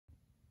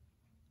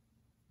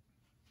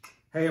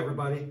Hey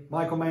everybody,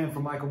 Michael Mann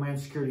from Michael Mann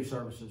Security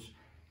Services.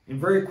 And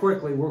very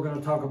quickly, we're going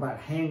to talk about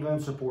handgun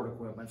support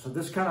equipment. So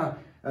this kind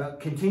of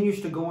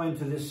continues to go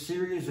into this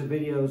series of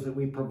videos that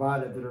we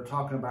provided that are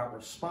talking about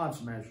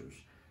response measures.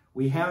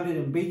 We hounded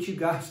and beat you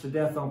guys to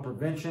death on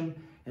prevention,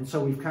 and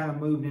so we've kind of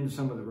moved into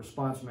some of the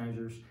response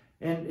measures.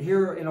 And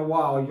here in a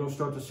while, you'll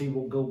start to see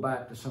we'll go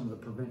back to some of the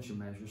prevention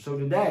measures. So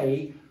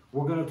today,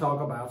 we're going to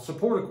talk about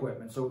support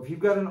equipment. So if you've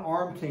got an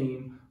armed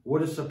team, what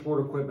does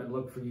support equipment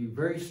look for you?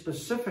 Very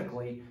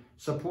specifically,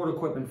 support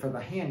equipment for the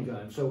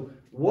handgun. So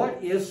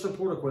what is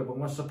support equipment?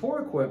 Well,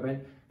 support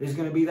equipment is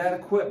going to be that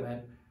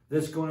equipment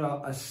that's going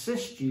to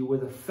assist you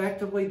with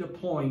effectively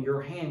deploying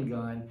your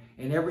handgun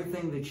and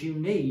everything that you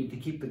need to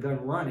keep the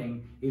gun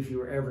running if you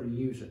were ever to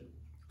use it.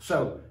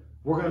 So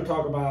we're going to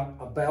talk about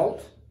a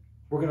belt.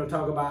 We're going to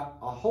talk about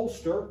a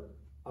holster,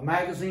 a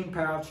magazine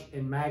pouch,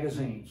 and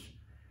magazines.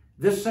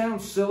 This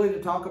sounds silly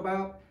to talk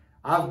about.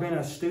 I've been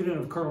a student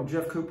of Colonel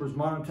Jeff Cooper's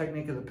modern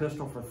technique of the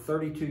pistol for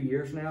 32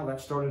 years now. That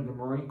started in the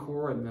Marine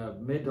Corps in the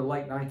mid to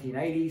late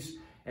 1980s,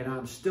 and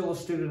I'm still a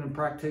student and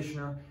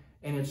practitioner,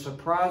 and it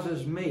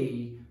surprises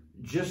me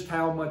just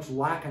how much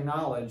lack of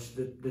knowledge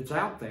that's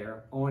out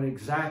there on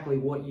exactly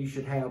what you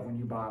should have when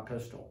you buy a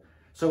pistol.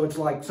 So it's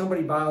like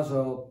somebody buys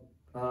a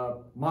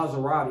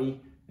Maserati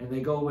and they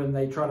go and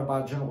they try to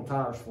buy General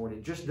Tires for it.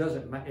 It just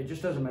doesn't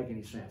make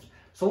any sense.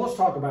 So let's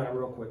talk about it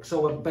real quick.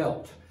 So a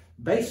belt,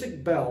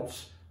 basic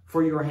belts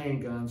for your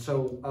handgun,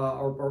 so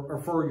or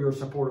for your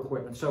support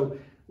equipment. So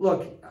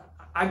look,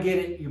 I get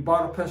it. You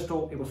bought a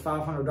pistol. It was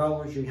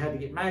 $500. You had to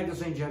get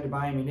magazines. You had to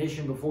buy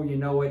ammunition. Before you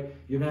know it,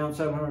 you're down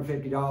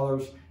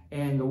 $750,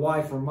 and the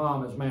wife or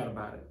mom is mad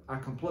about it. I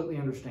completely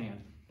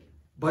understand.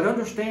 But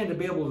understand, to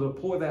be able to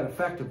deploy that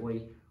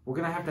effectively, we're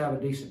going to have a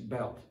decent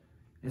belt.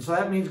 And so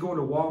that means going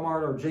to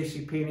Walmart or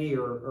JCPenney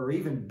or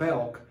even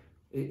Belk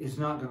is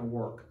not going to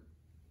work.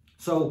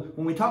 So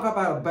when we talk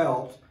about a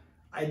belt,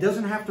 it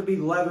doesn't have to be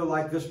leather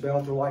like this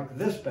belt or like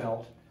this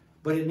belt,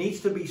 but it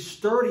needs to be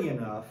sturdy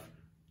enough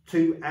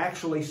to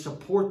actually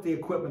support the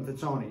equipment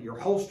that's on it. Your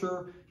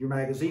holster, your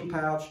magazine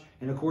pouch,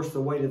 and of course the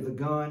weight of the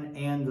gun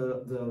and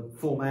the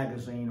full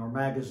magazine or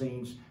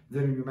magazines that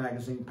are in your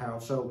magazine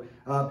pouch. So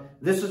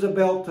this is a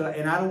belt,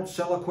 and I don't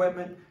sell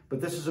equipment, but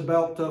this is a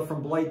belt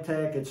from Blade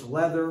Tech. It's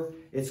leather.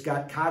 It's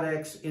got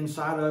Kydex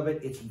inside of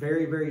it. It's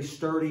very, very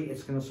sturdy.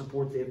 It's going to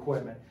support the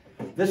equipment.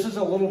 This is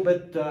a little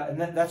bit, and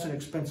that's an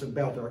expensive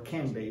belt, or it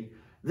can be.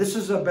 This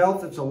is a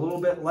belt that's a little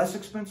bit less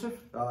expensive,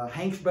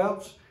 Hanks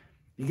belts.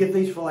 You get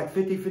these for like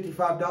 $50,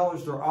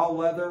 $55. They're all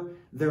leather.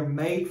 They're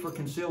made for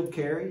concealed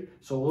carry,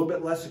 so a little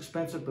bit less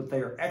expensive, but they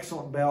are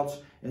excellent belts,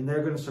 and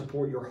they're going to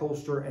support your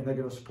holster, and they're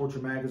going to support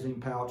your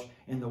magazine pouch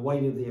and the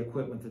weight of the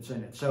equipment that's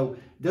in it. So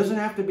it doesn't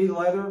have to be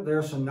leather. There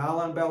are some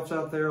nylon belts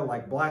out there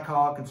like Black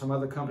Hawk and some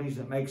other companies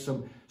that make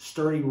some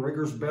sturdy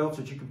riggers belts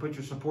that you can put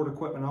your support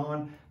equipment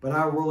on, but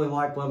I really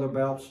like leather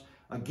belts.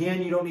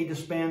 Again, you don't need to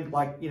spend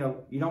you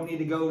don't need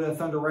to go to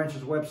Thunder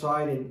Ranch's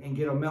website and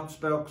get a Melt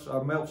Sparks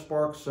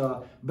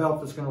belt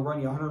that's going to run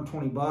you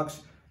 120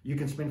 bucks. You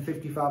can spend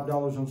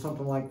 $55 on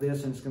something like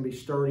this, and it's going to be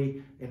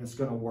sturdy and it's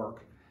going to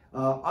work.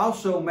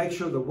 Also, make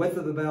sure the width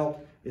of the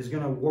belt is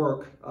going to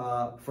work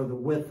for the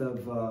width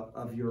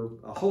of your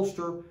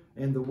holster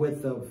and the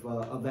width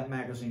of that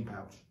magazine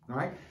pouch. All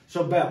right.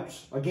 So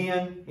belts,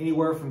 again,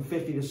 anywhere from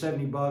 50 to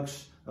 70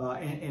 bucks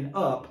and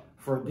up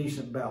for a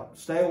decent belt.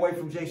 Stay away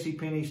from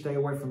JCPenney, stay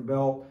away from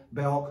Belk,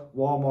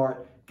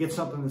 Walmart. Get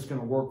something that's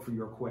going to work for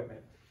your equipment.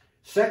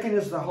 Second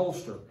is the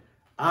holster.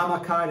 I'm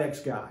a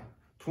Kydex guy.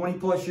 20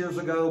 plus years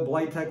ago,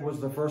 Blade Tech was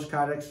the first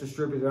Kydex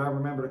distributor I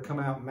remember to come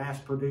out and mass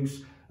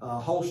produce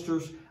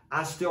holsters.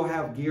 I still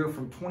have gear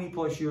from 20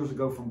 plus years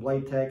ago from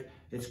Blade Tech.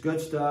 It's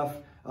good stuff.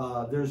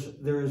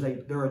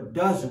 There are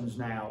dozens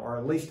now, or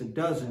at least a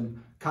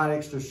dozen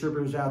Kydex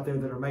distributors out there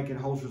that are making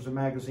holsters and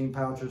magazine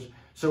pouches.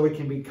 So it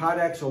can be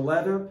Kydex or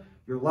leather.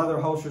 Your leather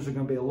holsters are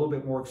going to be a little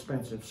bit more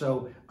expensive.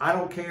 So I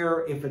don't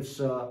care if it's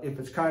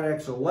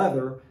Kydex or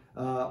leather,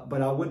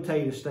 but I would tell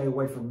you to stay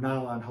away from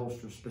nylon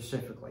holsters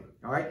specifically.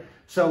 All right.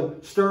 So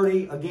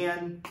sturdy,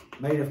 again,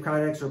 made of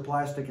Kydex or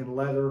plastic and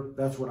leather.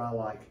 That's what I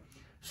like.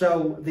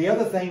 So the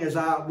other thing is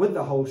with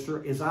the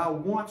holster is I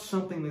want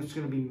something that's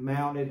going to be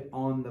mounted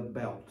on the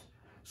belt.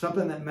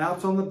 Something that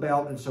mounts on the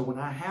belt, and so when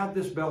I have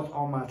this belt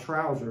on my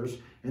trousers,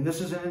 and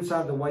this isn't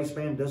inside the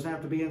waistband, doesn't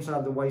have to be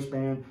inside the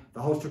waistband,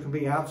 the holster can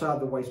be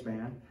outside the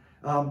waistband,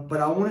 but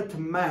I want it to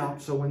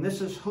mount, so when this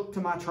is hooked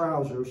to my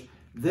trousers,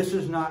 this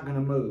is not going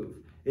to move.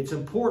 It's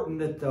important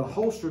that the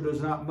holster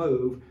does not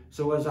move,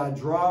 so as I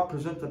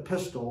present the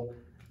pistol,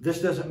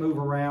 this doesn't move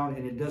around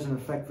and it doesn't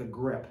affect the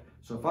grip.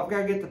 So if I've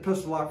got to get the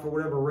pistol out for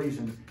whatever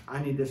reason,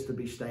 I need this to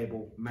be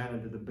stable,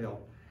 mounted to the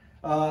belt.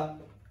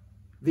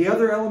 The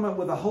other element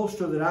with a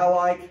holster that I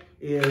like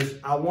is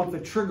I want the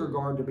trigger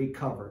guard to be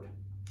covered.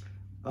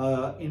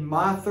 In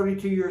my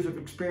 32 years of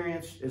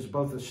experience as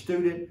both a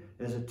student,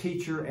 as a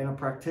teacher, and a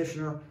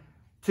practitioner,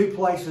 two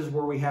places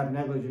where we have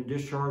negligent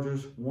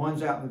discharges.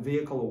 One's out in the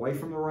vehicle away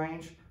from the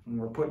range when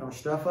we're putting our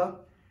stuff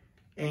up,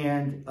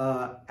 and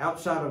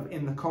outside of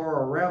in the car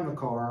or around the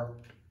car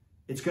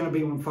it's going to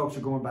be when folks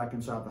are going back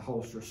inside the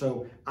holster.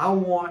 So I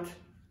want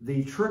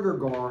the trigger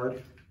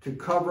guard to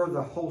cover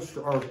the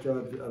holster, or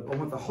I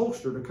want the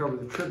holster to cover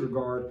the trigger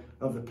guard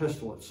of the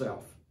pistol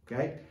itself,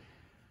 okay?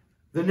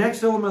 The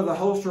next element of the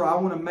holster, I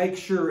want to make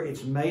sure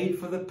it's made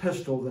for the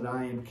pistol that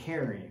I am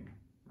carrying,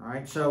 all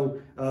right?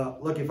 So,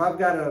 look, if I've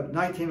got a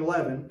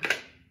 1911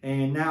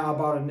 and now I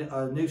bought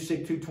a new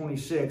SIG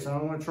 226, and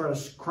I want to try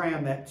to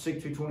cram that SIG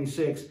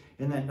 226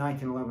 in that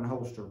 1911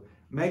 holster.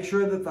 Make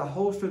sure that the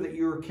holster that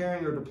you're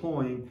carrying or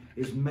deploying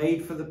is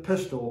made for the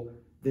pistol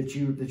that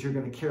you're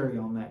going to carry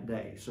on that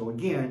day. So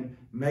again,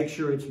 make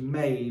sure it's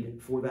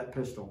made for that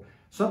pistol.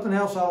 Something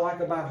else I like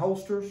about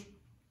holsters,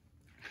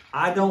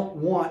 I don't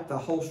want the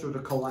holster to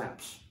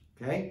collapse,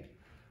 okay?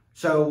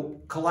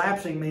 So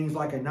collapsing means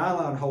like a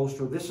nylon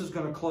holster, this is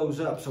going to close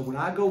up. So when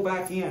I go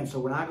back in,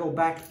 when I go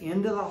back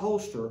into the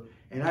holster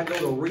and I go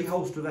to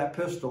reholster that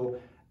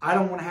pistol, I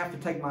don't want to have to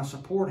take my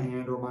support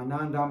hand or my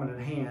non-dominant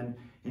hand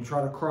and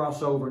try to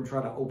cross over and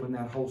try to open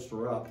that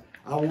holster up.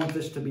 I want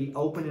this to be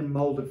open and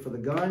molded for the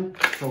gun,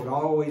 so it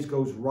always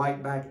goes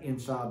right back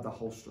inside the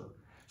holster.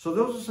 So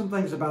those are some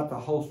things about the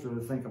holster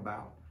to think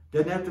about.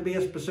 Doesn't have to be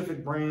a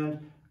specific brand,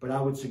 but I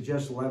would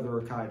suggest leather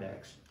or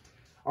Kydex.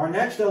 Our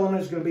next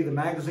element is going to be the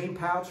magazine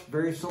pouch,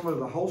 very similar to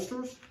the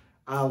holsters.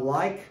 I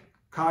like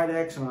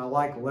Kydex and I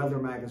like leather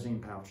magazine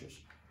pouches.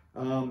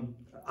 I'm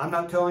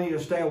not telling you to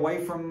stay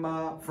away from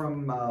nylon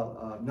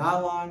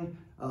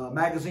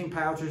magazine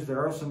pouches.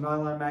 There are some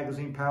nylon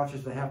magazine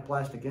pouches that have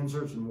plastic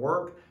inserts and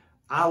work.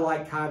 I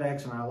like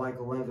Kydex and I like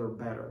leather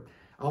better.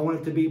 I want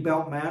it to be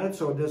belt mounted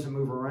so it doesn't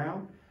move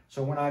around.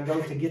 So when I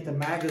go to get the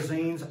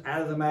magazines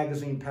out of the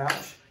magazine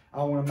pouch,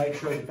 I want to make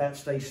sure that that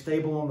stays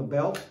stable on the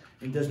belt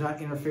and does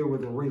not interfere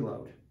with the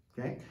reload.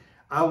 Okay?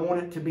 I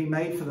want it to be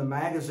made for the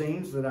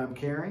magazines that I'm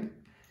carrying.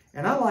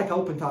 And I like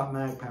open top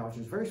mag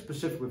pouches, very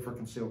specifically for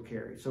concealed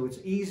carry. So it's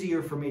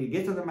easier for me to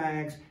get to the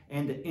mags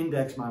and to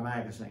index my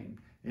magazine.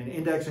 And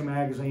indexing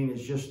magazine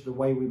is just the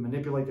way we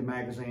manipulate the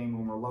magazine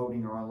when we're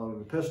loading or unloading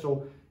the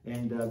pistol.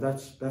 And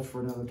that's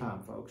for another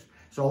time, folks.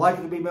 So I like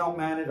it to be belt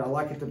mounted. I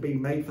like it to be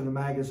made for the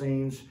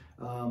magazines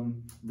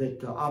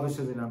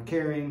obviously that I'm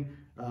carrying.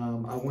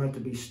 I want it to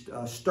be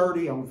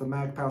sturdy. I want the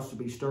mag pouch to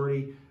be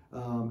sturdy.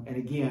 And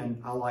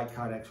again, I like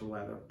Kydex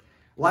leather.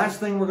 Last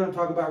thing we're going to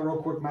talk about real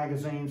quick,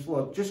 magazines.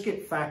 Look, just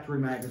get factory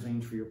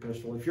magazines for your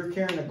pistol. If you're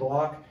carrying a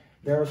Glock,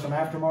 there are some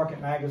aftermarket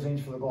magazines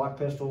for the Glock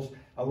pistols.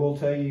 I will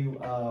tell you,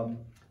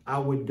 I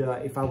would,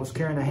 if I was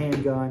carrying a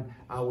handgun,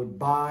 I would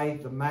buy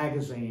the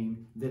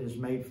magazine that is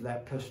made for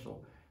that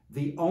pistol.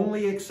 The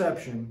only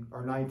exception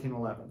are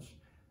 1911s.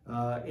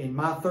 In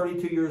my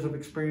 32 years of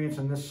experience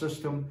in this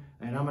system,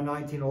 and I'm a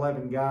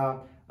 1911 guy,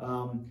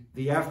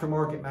 the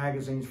aftermarket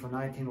magazines for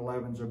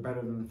 1911s are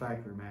better than the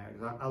factory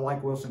mags. I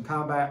like Wilson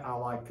Combat. I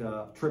like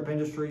Trip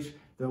Industries.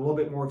 They're a little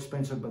bit more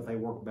expensive, but they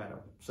work better.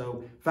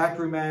 So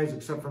factory mags,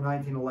 except for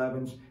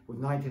 1911s. With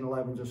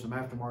 1911s, there's some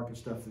aftermarket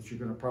stuff that you're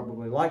going to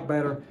probably like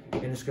better,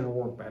 and it's going to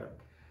work better.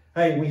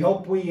 Hey, we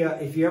hope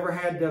if you ever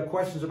had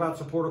questions about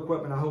support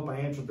equipment, I hope I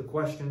answered the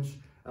questions.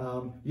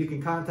 You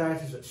can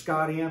contact us at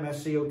ScottM,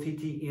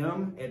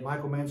 SCOTTM, at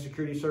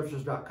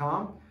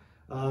michaelmannsecurityservices.com.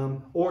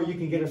 Or you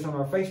can get us on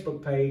our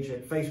Facebook page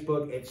at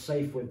Facebook at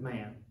Safe with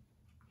Mann.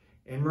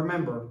 And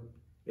remember,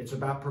 it's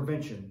about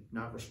prevention,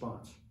 not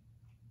response.